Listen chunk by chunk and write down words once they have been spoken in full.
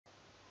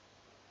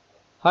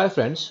Hi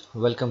friends,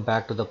 welcome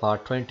back to the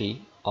part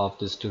 20 of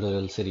this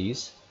tutorial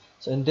series.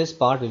 So in this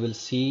part we will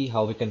see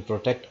how we can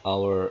protect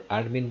our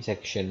admin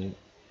section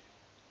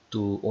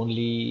to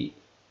only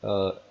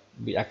uh,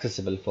 be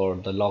accessible for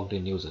the logged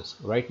in users.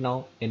 Right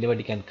now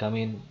anybody can come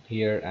in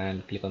here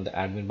and click on the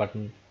admin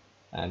button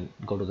and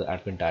go to the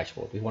admin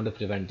dashboard. We want to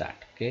prevent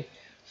that. Okay,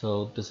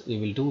 so this we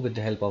will do with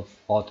the help of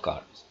auth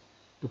cards.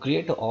 To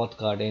create an auth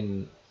card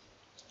in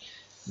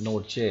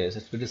Node.js,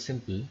 it's pretty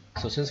simple.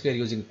 So since we are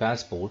using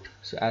passport,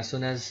 so as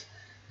soon as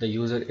the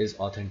user is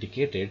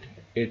authenticated,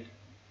 it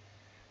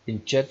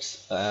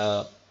injects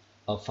a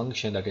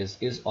function that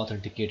is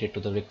authenticated to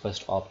the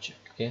request object.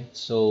 Okay,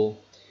 so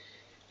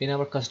in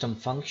our custom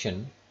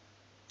function,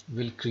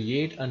 we'll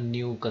create a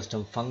new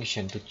custom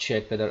function to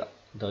check whether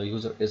the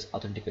user is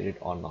authenticated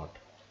or not.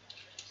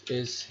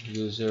 Is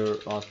user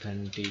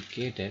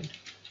authenticated?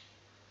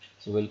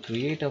 So we'll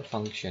create a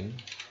function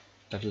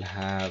that will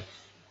have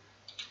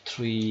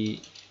three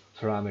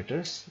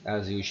parameters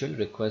as usual: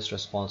 request,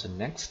 response, and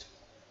next.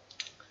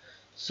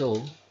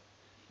 So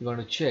we want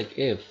to check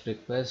if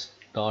request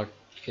dot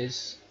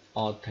is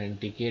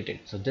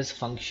authenticated. So this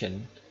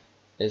function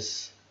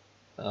is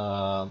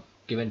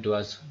given to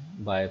us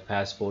by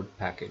passport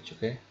package.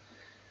 Okay,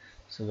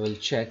 so we'll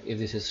check if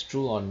this is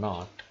true or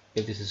not.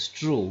 If this is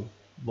true,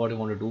 what we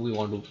want to do, we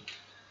want to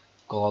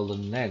call the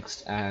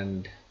next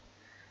and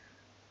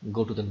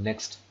go to the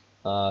next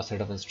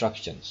set of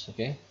instructions.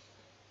 Okay,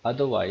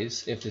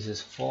 otherwise if this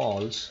is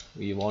false,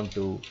 we want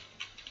to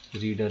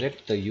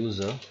redirect the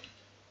user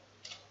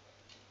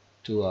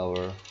to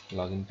our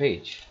login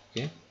page.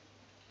 Okay,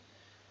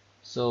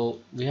 so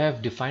we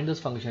have defined this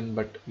function,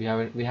 but we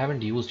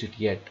haven't used it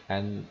yet,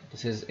 and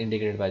this is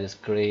indicated by this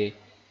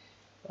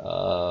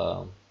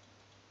uh,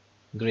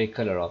 gray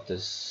color of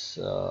this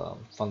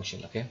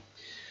function. Okay,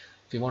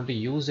 if we want to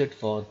use it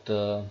for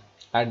the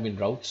admin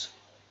routes.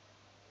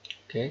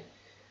 Okay,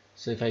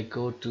 so if I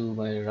go to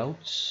my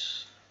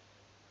routes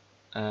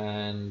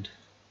and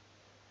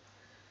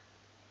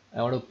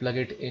I want to plug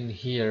it in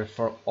here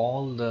for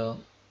all the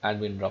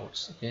admin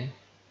routes. Okay,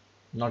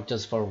 not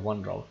just for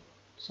one route.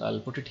 So I'll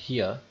put it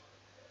here,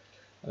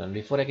 and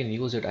before I can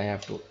use it I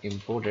have to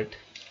import it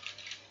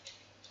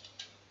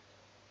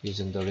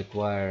using the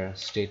require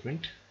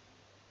statement,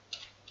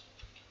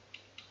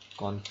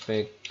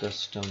 config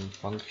custom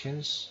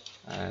functions,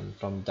 and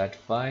from that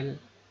file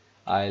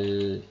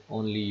I'll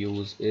only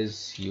use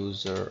is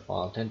user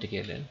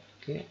authenticated.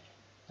 Okay,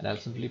 and I'll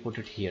simply put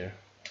it here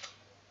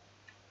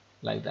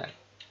like that.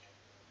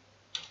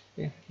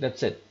 Okay,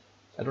 that's it.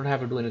 I don't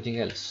have to do anything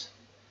else.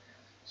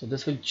 So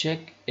this will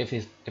check if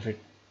it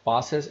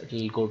passes, it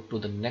will go to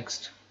the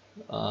next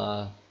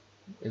uh,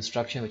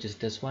 instruction, which is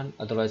this one.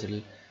 Otherwise it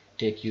will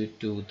take you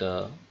to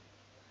the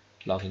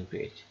login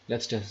page.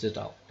 Let's test this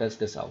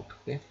out.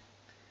 Okay,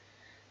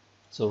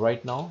 so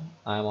right now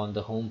I'm on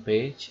the home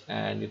page,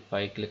 and if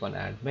I click on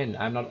admin,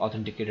 I'm not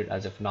authenticated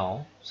as of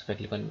now. So if I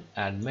click on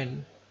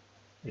admin,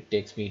 it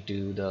takes me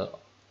to the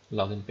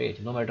login page,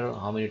 no matter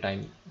how many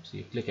times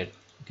you click it.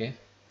 Okay,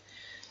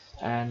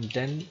 and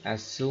then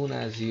as soon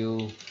as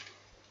you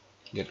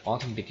get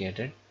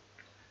authenticated,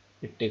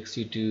 it takes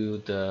you to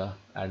the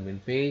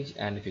admin page,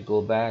 and if you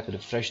go back to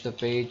refresh the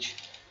page,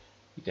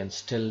 you can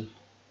still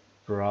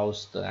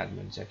browse the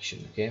admin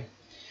section. Okay,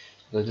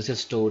 because this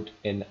is stored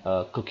in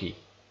a cookie.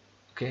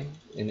 Okay,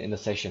 in a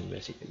session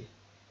basically.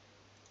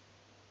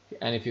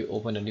 And if you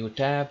open a new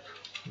tab,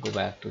 go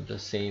back to the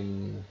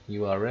same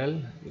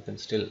URL, you can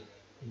still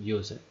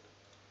use it.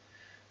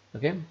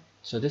 Okay,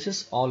 so this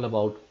is all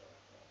about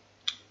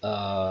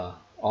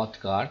auth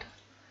card,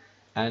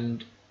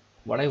 and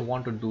what I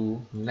want to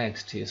do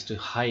next is to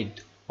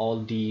hide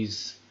all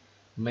these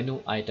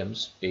menu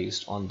items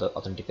based on the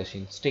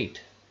authentication state.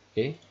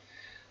 Okay,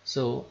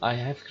 so I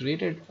have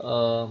created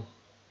a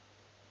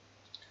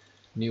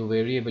new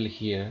variable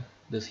here,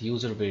 this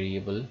user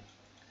variable,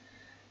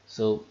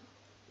 so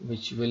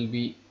which will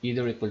be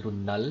either equal to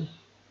null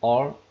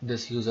or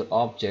this user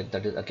object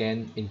that is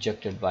again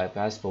injected by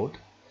passport.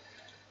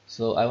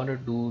 So I want to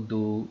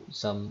do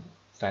some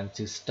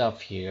fancy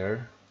stuff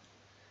here.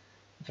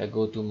 If I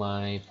go to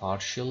my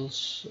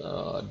partials,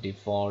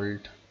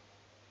 default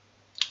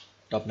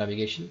top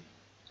navigation.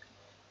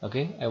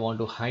 Okay, I want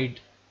to hide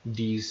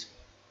these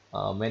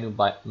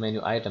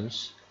menu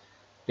items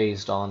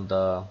based on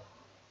the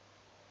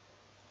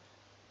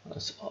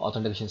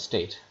authentication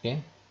state.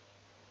 Okay,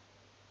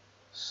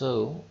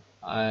 so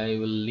I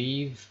will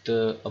leave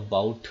the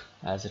about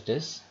as it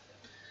is.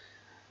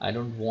 I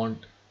don't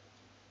want.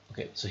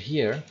 Okay, so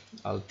here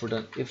I'll put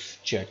an if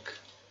check.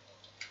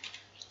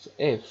 So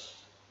if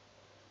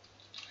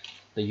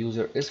the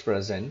user is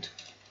present,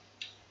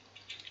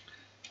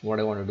 what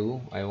I want to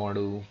do, I want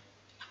to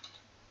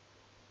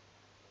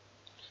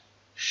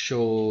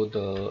show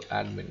the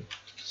admin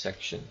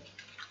section.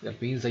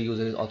 That means the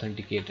user is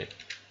authenticated.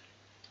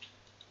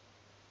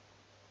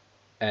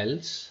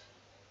 Else,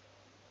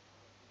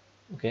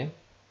 okay,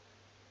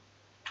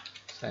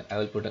 so I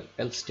will put an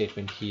else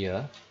statement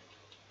here.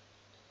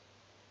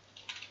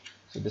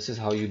 So this is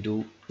how you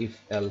do if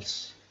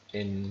else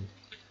in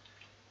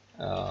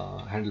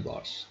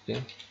handlebars.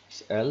 Okay,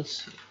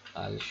 else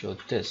I'll show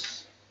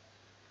this.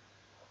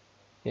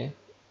 Okay,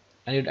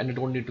 and you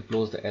don't need to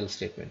close the else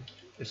statement.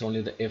 It's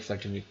only the if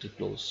that you need to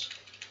close.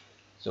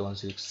 So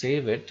once you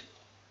save it,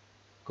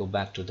 go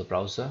back to the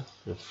browser,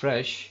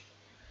 refresh.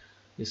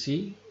 You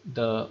see,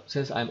 the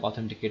since I'm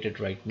authenticated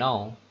right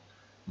now,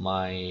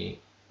 my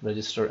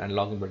register and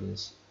login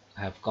buttons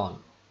have gone.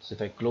 So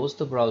if I close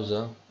the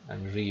browser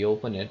and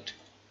reopen it,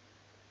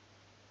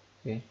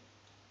 okay,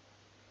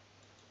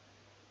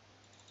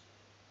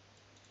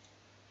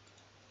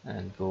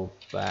 and go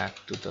back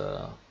to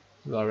the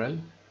URL,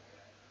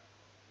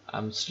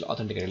 I'm still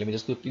authenticated. Let me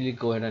just quickly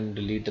go ahead and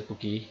delete the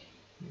cookie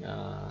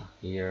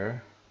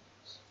here.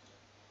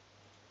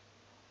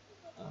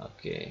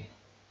 Okay,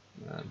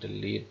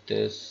 delete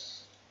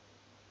this,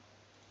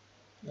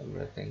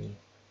 everything.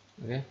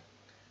 Okay,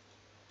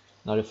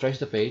 now refresh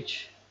the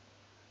page.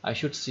 I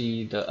should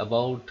see the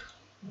about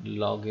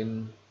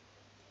login,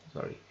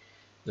 sorry,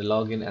 the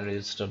login and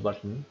register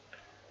button,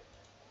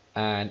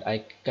 and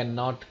I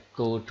cannot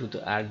go to the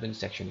admin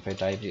section. If I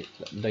type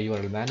the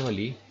URL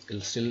manually,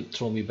 it'll still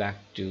throw me back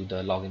to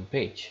the login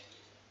page.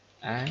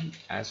 And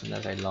as soon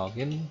as I log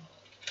in,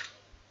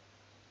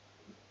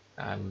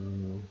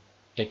 I'm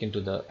taken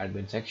to the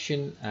admin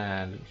section,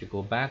 and if you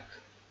go back,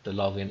 the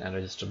login and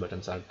register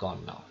buttons are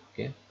gone now.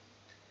 Okay.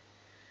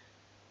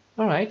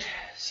 Alright,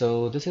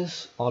 so this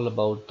is all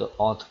about the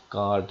auth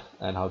card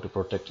and how to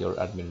protect your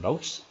admin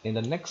routes. In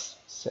the next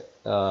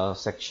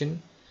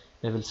section,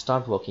 we will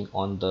start working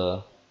on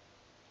the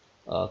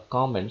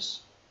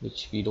comments,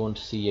 which we don't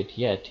see it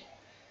yet.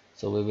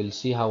 So we will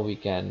see how we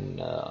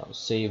can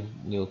save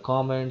new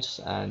comments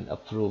and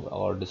approve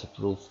or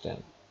disapprove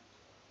them.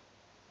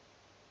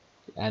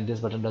 And this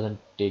button doesn't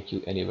take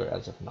you anywhere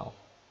as of now.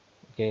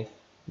 Okay,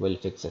 we'll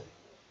fix it.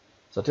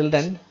 So till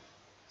then,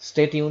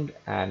 stay tuned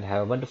and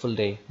have a wonderful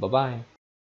day. Bye bye.